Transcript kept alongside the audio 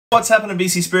What's happening,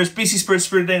 BC Spirits? BC Spirits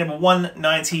Spirit Day number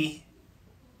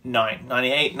 199,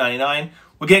 98, 99.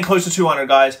 We're getting close to 200,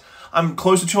 guys. I'm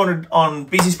close to 200 on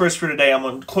BC Spirits Spirit Day. I'm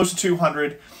on close to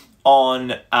 200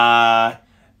 on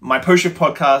my post-shift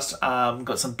podcast.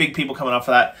 Got some big people coming up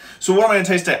for that. So what am I going to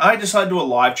taste today? I decided to do a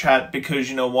live chat because,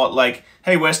 you know what, like,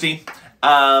 hey, Westy,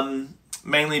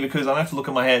 mainly because I have to look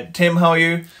at my head. Tim, how are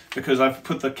you? Because I've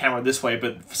put the camera this way,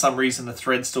 but for some reason the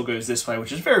thread still goes this way,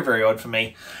 which is very, very odd for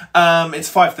me.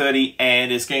 It's 5:30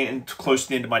 and it's getting close to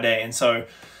the end of my day, and so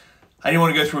I didn't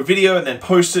want to go through a video and then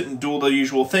post it and do all the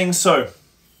usual things. So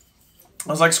I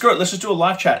was like, screw it, let's just do a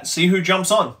live chat and see who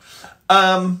jumps on.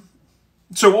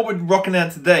 So what we're rocking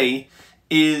out today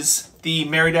is the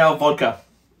Merridale Vodka.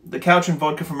 The Cowichan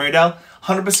Vodka from Merridale,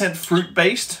 100%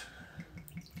 fruit-based.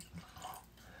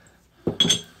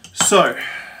 So,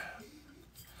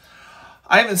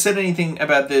 I haven't said anything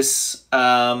about this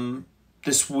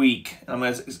this week.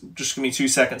 Just give me 2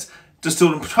 seconds.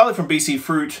 Distilled entirely from BC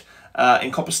fruit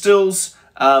in copper stills.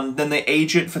 Then they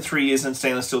age it for 3 years in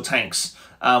stainless steel tanks,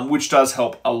 which does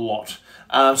help a lot.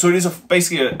 So it is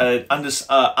basically an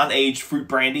unaged fruit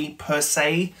brandy per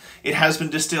se. It has been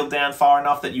distilled down far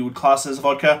enough that you would class it as a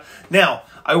vodka. Now,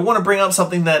 I want to bring up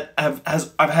something that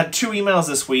I've had 2 emails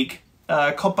this week.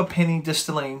 Copper penny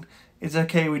distilling. It's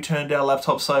okay, we turned our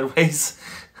laptop sideways.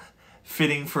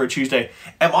 Fitting for a Tuesday.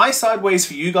 Am I sideways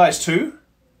for you guys too?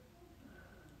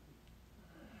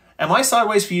 Am I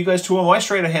sideways for you guys too, or am I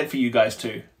straight ahead for you guys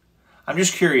too? I'm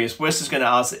just curious. Wes is going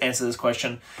to answer this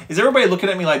question. Is everybody looking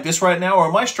at me like this right now, or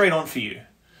am I straight on for you?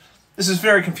 This is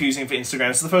very confusing for Instagram.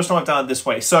 It's the first time I've done it this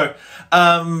way. So,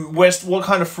 Wes, what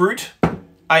kind of fruit?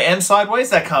 I am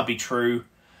sideways? That can't be true.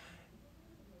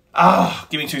 Ah,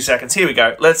 give me 2 seconds. Here we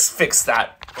go. Let's fix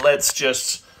that. Let's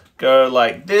just go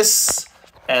like this,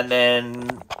 and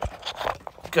then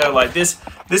go like this.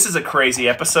 This is a crazy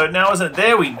episode now, isn't it?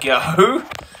 There we go.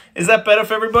 Is that better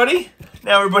for everybody?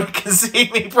 Now everybody can see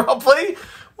me properly.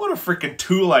 What a freaking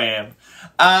tool I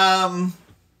am.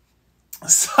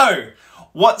 So,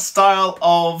 what style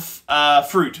of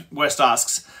fruit? West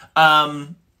asks.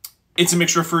 It's a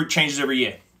mixture of fruit, changes every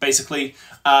year. Basically,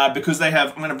 because they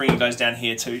have... I'm going to bring you guys down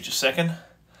here too, just a second.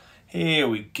 Here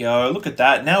we go. Look at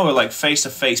that. Now we're like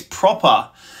face-to-face proper.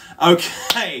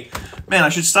 Okay. Man, I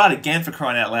should start again for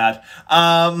crying out loud.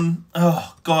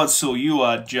 Oh, God, Sue, you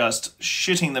are just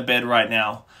shitting the bed right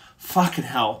now. Fucking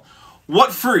hell.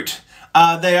 What fruit?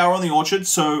 They are on the orchard,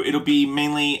 so it'll be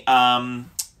mainly apples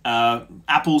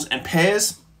and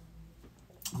pears.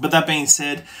 But that being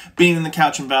said, being in the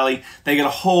Cowichan Valley, they get a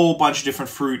whole bunch of different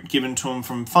fruit given to them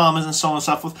from farmers and so on and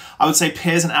so forth. I would say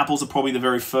pears and apples are probably the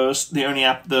very first,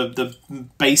 the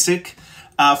basic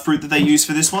fruit that they use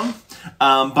for this one.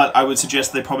 But I would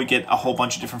suggest they probably get a whole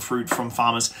bunch of different fruit from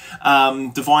farmers.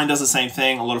 Divine does the same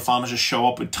thing. A lot of farmers just show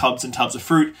up with tubs and tubs of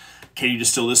fruit. Can you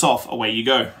distill this off? Away you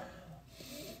go.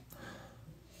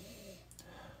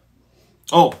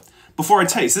 Oh, before I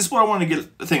taste, this is what I want to get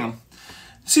a thing on.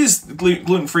 See this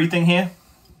gluten-free thing here?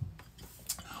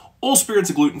 All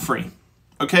spirits are gluten-free,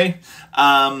 okay?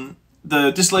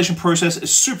 The distillation process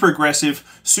is super aggressive,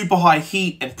 super high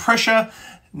heat and pressure.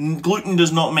 Gluten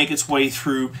does not make its way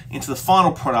through into the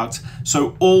final product,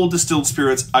 so all distilled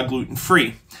spirits are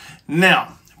gluten-free.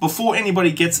 Now, before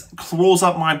anybody crawls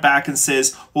up my back and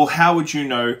says, well, how would you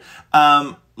know?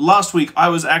 Last week, I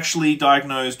was actually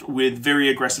diagnosed with very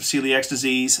aggressive celiac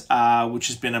disease, which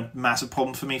has been a massive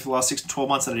problem for me for the last 6 to 12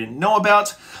 months that I didn't know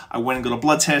about. I went and got a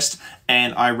blood test,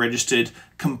 and I registered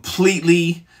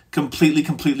completely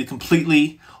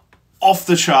off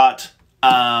the chart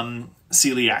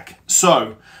celiac.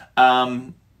 So,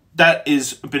 that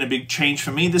has been a big change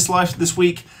for me this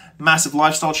week. Massive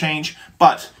lifestyle change,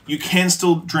 but you can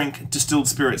still drink distilled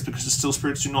spirits because distilled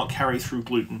spirits do not carry through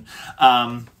gluten.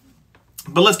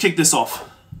 But let's kick this off.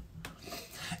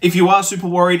 If you are super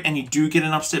worried and you do get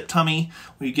an upset tummy,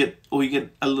 or you get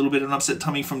a little bit of an upset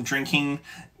tummy from drinking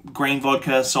grain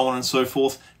vodka, so on and so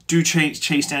forth, do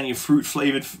chase down your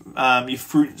fruit-flavored, your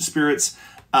fruit spirits,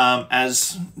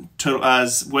 as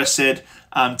Wes said,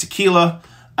 tequila.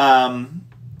 I'm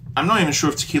not even sure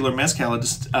if tequila or mezcal are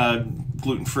just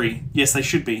gluten-free. Yes, they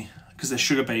should be, because they're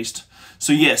sugar-based.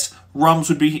 So yes, rums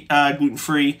would be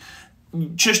gluten-free.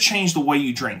 Just change the way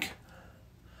you drink.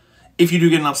 If you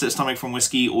do get an upset stomach from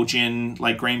whiskey or gin,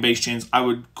 like grain-based gins, I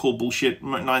would call bullshit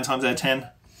 9 times out of 10.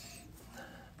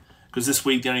 Because this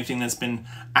week, the only thing that's been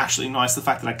actually nice, the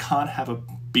fact that I can't have a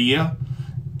beer,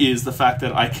 is the fact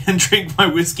that I can drink my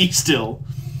whiskey still.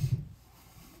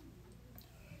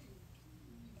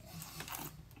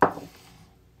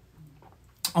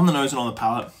 On the nose and on the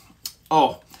palate.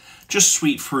 Oh, just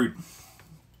sweet fruit.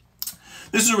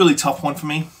 This is a really tough one for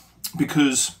me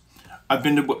because I've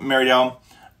been to Merridale.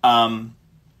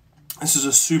 This is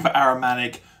a super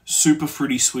aromatic, super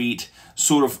fruity sweet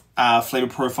sort of flavor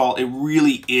profile. It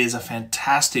really is a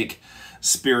fantastic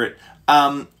spirit.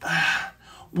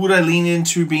 Would I lean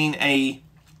into being a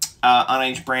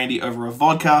unaged brandy over a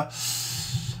vodka?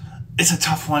 It's a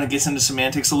tough one. It gets into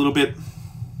semantics a little bit,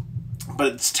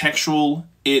 but it's textural.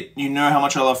 You know how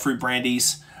much I love fruit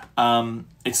brandies.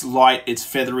 It's light, it's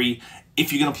feathery.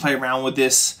 If you're gonna play around with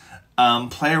this,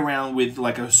 play around with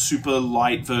like a super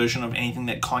light version of anything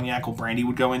that cognac or brandy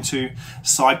would go into.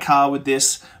 Sidecar with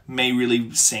this may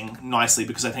really sing nicely,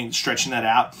 because I think stretching that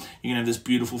out, you're gonna have this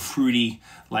beautiful fruity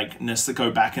likeness that go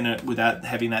back in it without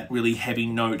having that really heavy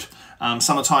note.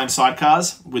 Summertime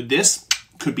sidecars with this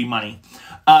could be money.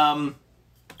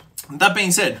 That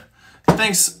being said,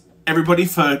 thanks everybody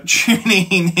for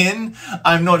tuning in.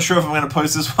 I'm not sure if I'm going to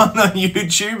post this one on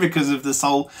YouTube because of this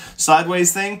whole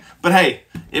sideways thing, but hey,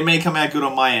 it may come out good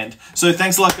on my end. So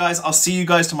thanks a lot, guys. I'll see you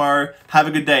guys tomorrow. Have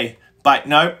a good day. Bye.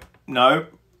 No,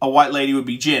 a white lady would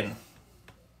be gin.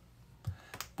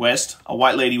 West, a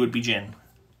white lady would be gin.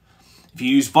 If you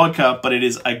use vodka, but it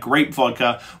is a grape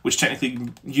vodka, which technically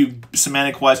you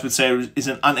semantic-wise would say is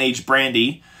an unaged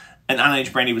brandy, an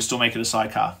unaged brandy would still make it a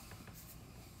sidecar.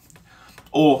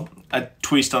 Or a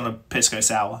twist on a Pesco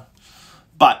sour.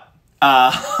 But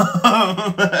a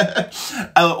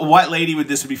white lady with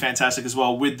this would be fantastic as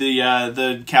well, with the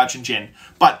Cowichan gin.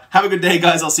 But have a good day,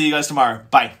 guys. I'll see you guys tomorrow.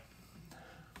 Bye.